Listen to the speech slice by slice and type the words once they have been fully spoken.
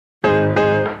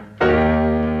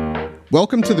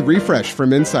Welcome to The Refresh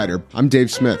from Insider. I'm Dave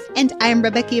Smith. And I'm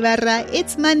Rebecca Ibarra.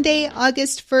 It's Monday,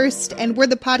 August 1st, and we're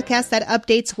the podcast that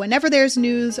updates whenever there's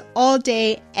news all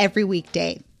day, every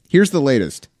weekday. Here's the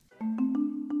latest.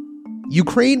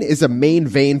 Ukraine is a main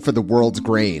vein for the world's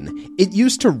grain. It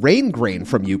used to rain grain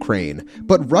from Ukraine,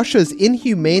 but Russia's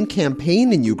inhumane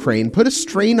campaign in Ukraine put a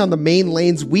strain on the main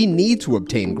lanes we need to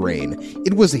obtain grain.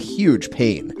 It was a huge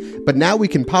pain. But now we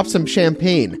can pop some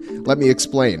champagne. Let me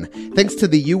explain. Thanks to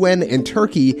the UN and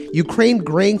Turkey, Ukraine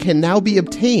grain can now be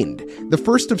obtained. The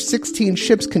first of 16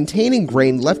 ships containing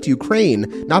grain left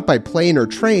Ukraine, not by plane or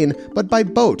train, but by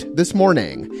boat this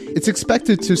morning. It's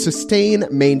expected to sustain,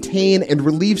 maintain, and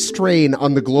relieve strain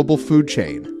on the global food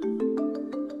chain.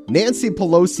 Nancy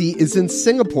Pelosi is in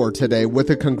Singapore today with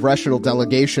a congressional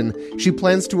delegation. She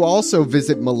plans to also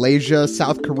visit Malaysia,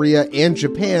 South Korea, and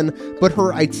Japan, but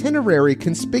her itinerary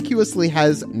conspicuously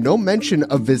has no mention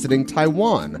of visiting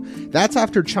Taiwan. That's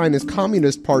after China's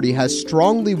Communist Party has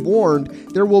strongly warned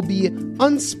there will be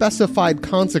unspecified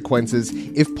consequences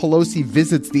if Pelosi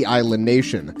visits the island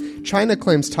nation. China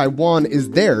claims Taiwan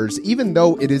is theirs, even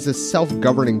though it is a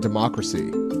self-governing democracy.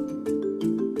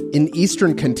 In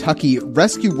eastern Kentucky,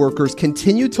 rescue workers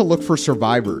continue to look for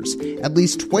survivors. At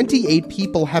least 28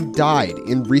 people have died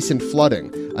in recent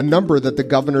flooding, a number that the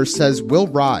governor says will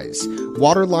rise.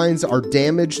 Water lines are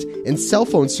damaged and cell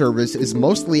phone service is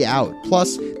mostly out.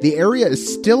 Plus, the area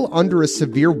is still under a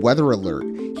severe weather alert.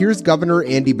 Here's Governor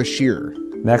Andy Beshear.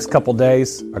 Next couple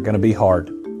days are going to be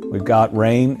hard. We've got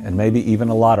rain and maybe even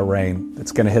a lot of rain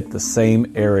that's going to hit the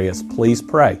same areas. Please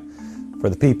pray for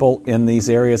the people in these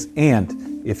areas, and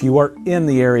if you are in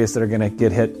the areas that are going to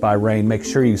get hit by rain, make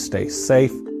sure you stay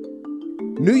safe.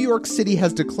 New York City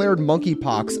has declared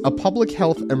monkeypox a public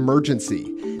health emergency.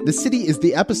 The city is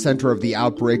the epicenter of the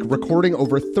outbreak, recording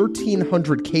over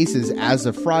 1,300 cases as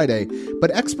of Friday,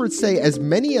 but experts say as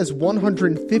many as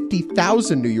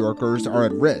 150,000 New Yorkers are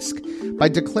at risk. By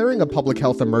declaring a public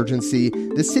health emergency,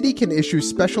 the city can issue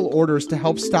special orders to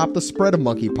help stop the spread of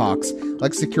monkeypox,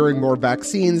 like securing more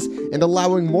vaccines and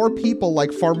allowing more people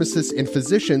like pharmacists and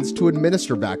physicians to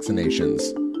administer vaccinations.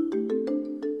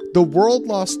 The world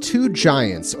lost two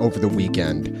giants over the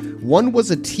weekend. One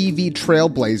was a TV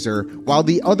trailblazer, while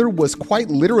the other was quite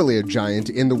literally a giant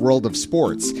in the world of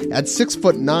sports. At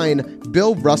 6'9",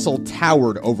 Bill Russell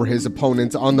towered over his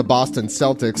opponents on the Boston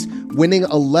Celtics, winning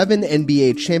 11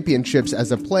 NBA championships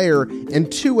as a player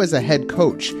and 2 as a head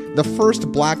coach, the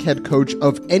first black head coach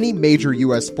of any major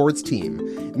U.S. sports team.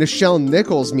 Nichelle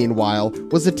Nichols, meanwhile,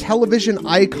 was a television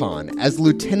icon as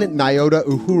Lieutenant Nyota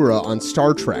Uhura on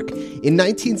Star Trek. In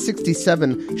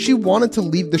 1967, she wanted to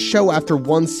leave the show after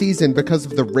one season because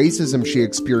of the racism she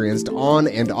experienced on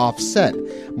and off set.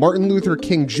 Martin Luther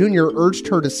King Jr. urged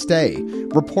her to stay,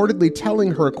 reportedly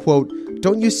telling her, quote,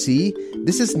 "Don't you see?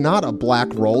 This is not a black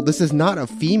role. This is not a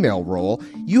female role.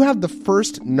 You have the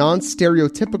first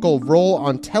non-stereotypical role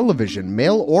on television,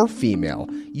 male or female.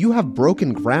 You have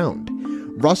broken ground."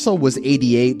 Russell was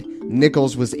 88,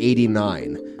 Nichols was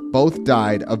 89. Both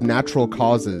died of natural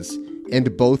causes,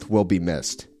 and both will be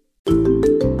missed.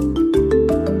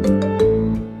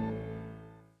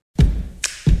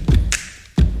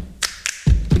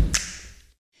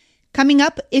 Coming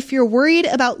up, if you're worried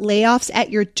about layoffs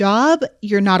at your job,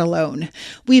 you're not alone.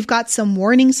 We've got some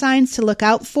warning signs to look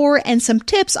out for and some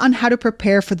tips on how to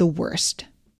prepare for the worst.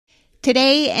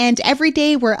 Today and every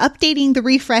day, we're updating the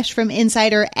Refresh from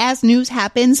Insider as news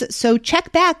happens, so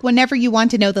check back whenever you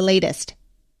want to know the latest.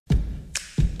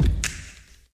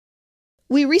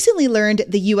 We recently learned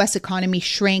the U.S. economy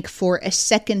shrank for a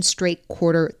second straight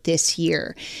quarter this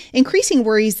year, increasing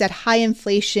worries that high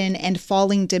inflation and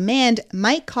falling demand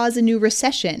might cause a new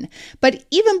recession. But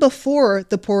even before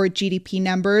the poor GDP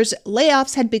numbers,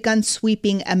 layoffs had begun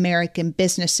sweeping American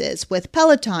businesses, with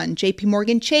Peloton, JP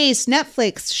Morgan Chase,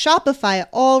 Netflix, Shopify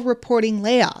all reporting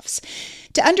layoffs.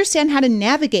 To understand how to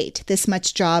navigate this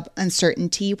much job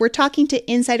uncertainty, we're talking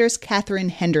to Insider's Catherine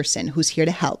Henderson, who's here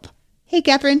to help. Hey,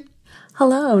 Catherine.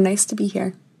 Hello, nice to be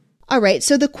here. All right,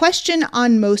 so the question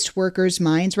on most workers'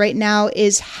 minds right now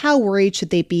is how worried should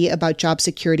they be about job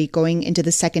security going into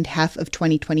the second half of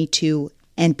 2022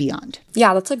 and beyond?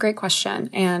 Yeah, that's a great question.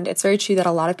 And it's very true that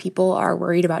a lot of people are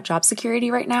worried about job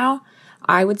security right now.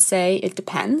 I would say it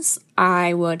depends.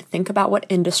 I would think about what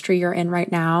industry you're in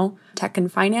right now. Tech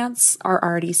and finance are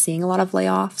already seeing a lot of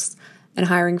layoffs and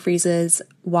hiring freezes,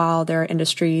 while there are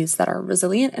industries that are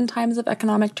resilient in times of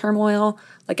economic turmoil,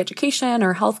 like education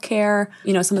or healthcare.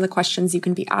 You know, some of the questions you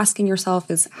can be asking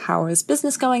yourself is, how is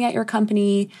business going at your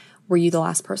company? Were you the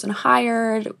last person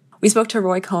hired? We spoke to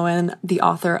Roy Cohen, the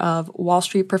author of Wall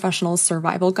Street Professionals'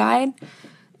 Survival Guide,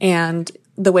 And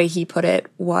the way he put it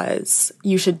was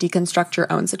you should deconstruct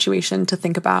your own situation to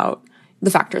think about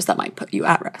the factors that might put you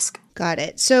at risk. Got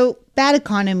it. So bad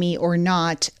economy or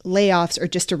not, layoffs are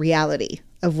just a reality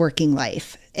of working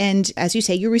life. And as you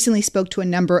say, you recently spoke to a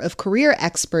number of career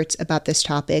experts about this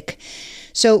topic.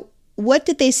 So what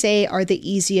did they say are the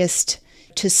easiest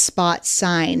to spot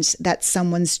signs that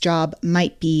someone's job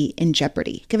might be in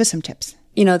jeopardy? Give us some tips.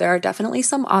 There are definitely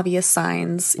some obvious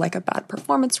signs, like a bad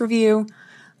performance review.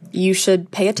 You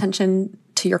should pay attention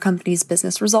to your company's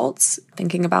business results,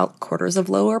 thinking about quarters of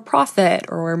lower profit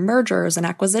or mergers and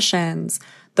acquisitions.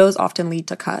 Those often lead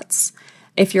to cuts.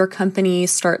 If your company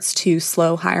starts to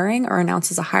slow hiring or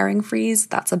announces a hiring freeze,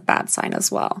 that's a bad sign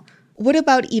as well. What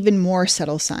about even more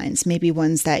subtle signs, maybe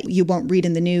ones that you won't read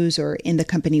in the news or in the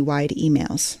company-wide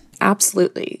emails?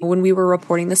 Absolutely. When we were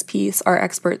reporting this piece, our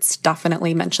experts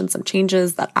definitely mentioned some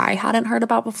changes that I hadn't heard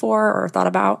about before or thought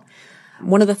about.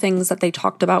 One of the things that they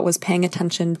talked about was paying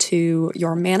attention to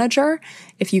your manager.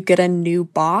 If you get a new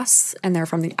boss and they're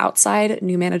from the outside,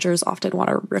 new managers often want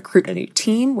to recruit a new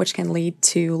team, which can lead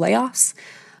to layoffs.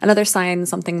 Another sign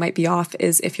something might be off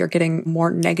is if you're getting more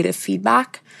negative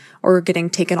feedback or getting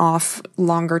taken off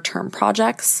longer term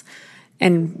projects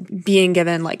and being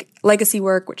given like legacy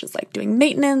work, which is like doing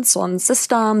maintenance on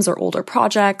systems or older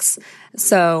projects.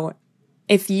 So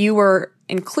if you were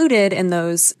included in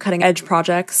those cutting edge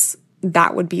projects,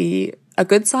 that would be a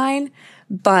good sign.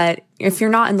 But if you're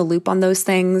not in the loop on those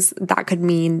things, that could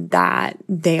mean that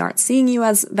they aren't seeing you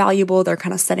as valuable. They're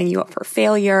kind of setting you up for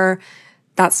failure.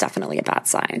 That's definitely a bad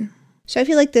sign. So I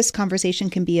feel like this conversation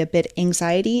can be a bit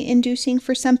anxiety-inducing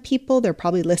for some people. They're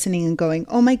probably listening and going,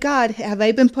 oh my God, have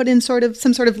I been put in some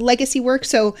sort of legacy work?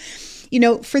 So,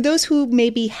 for those who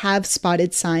maybe have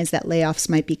spotted signs that layoffs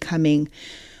might be coming,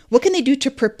 what can they do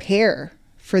to prepare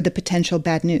for the potential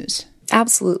bad news?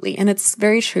 Absolutely. And it's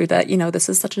very true that, this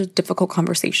is such a difficult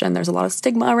conversation. There's a lot of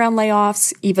stigma around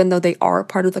layoffs, even though they are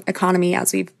part of the economy.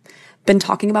 As we've been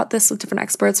talking about this with different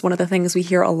experts, one of the things we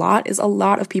hear a lot is a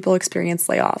lot of people experience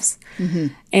layoffs. Mm-hmm.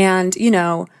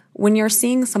 And, when you're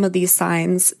seeing some of these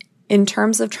signs in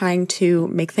terms of trying to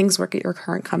make things work at your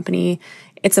current company,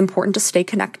 it's important to stay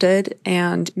connected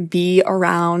and be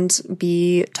around,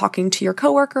 be talking to your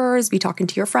coworkers, be talking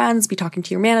to your friends, be talking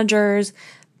to your managers,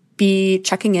 be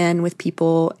checking in with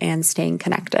people and staying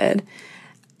connected.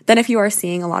 Then if you are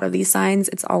seeing a lot of these signs,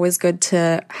 it's always good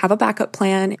to have a backup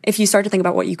plan. If you start to think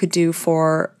about what you could do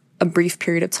for a brief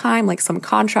period of time, like some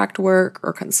contract work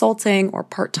or consulting or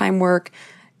part-time work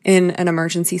in an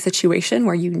emergency situation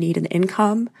where you need an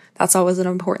income, that's always an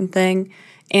important thing.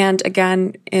 And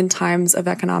again, in times of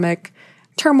economic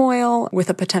turmoil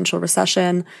with a potential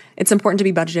recession, it's important to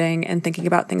be budgeting and thinking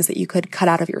about things that you could cut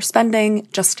out of your spending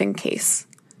just in case.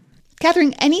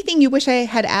 Catherine, anything you wish I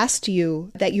had asked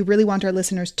you that you really want our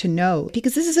listeners to know?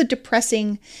 Because this is a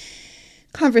depressing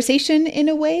conversation in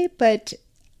a way, but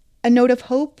a note of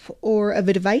hope or of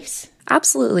advice?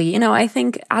 Absolutely. I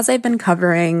think as I've been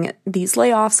covering these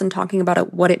layoffs and talking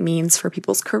about what it means for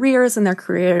people's careers and their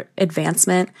career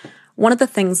advancement, one of the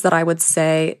things that I would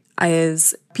say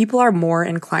is people are more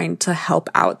inclined to help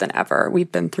out than ever.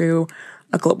 We've been through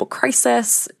a global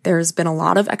crisis. There's been a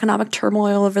lot of economic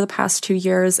turmoil over the past 2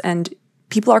 years, and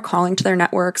people are calling to their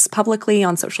networks publicly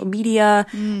on social media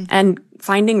and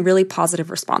finding really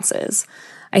positive responses.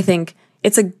 I think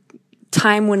it's a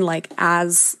time when,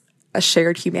 as a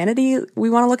shared humanity, we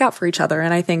want to look out for each other.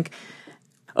 And I think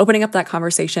opening up that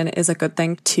conversation is a good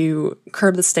thing to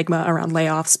curb the stigma around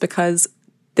layoffs, because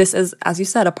this is, as you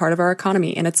said, a part of our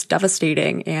economy and it's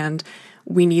devastating. And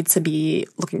we need to be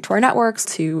looking to our networks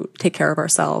to take care of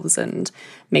ourselves and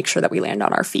make sure that we land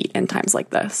on our feet in times like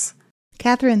this.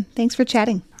 Catherine, thanks for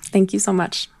chatting. Thank you so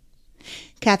much.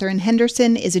 Catherine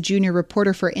Henderson is a junior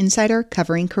reporter for Insider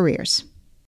covering careers.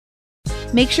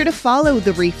 Make sure to follow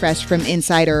The Refresh from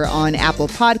Insider on Apple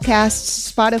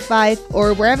Podcasts, Spotify,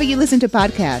 or wherever you listen to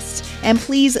podcasts. And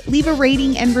please leave a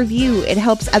rating and review. It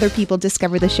helps other people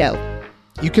discover the show.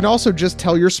 You can also just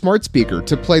tell your smart speaker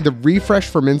to play the Refresh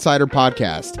from Insider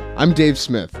podcast. I'm Dave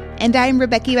Smith. And I'm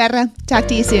Rebecca Ibarra. Talk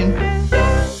to you soon.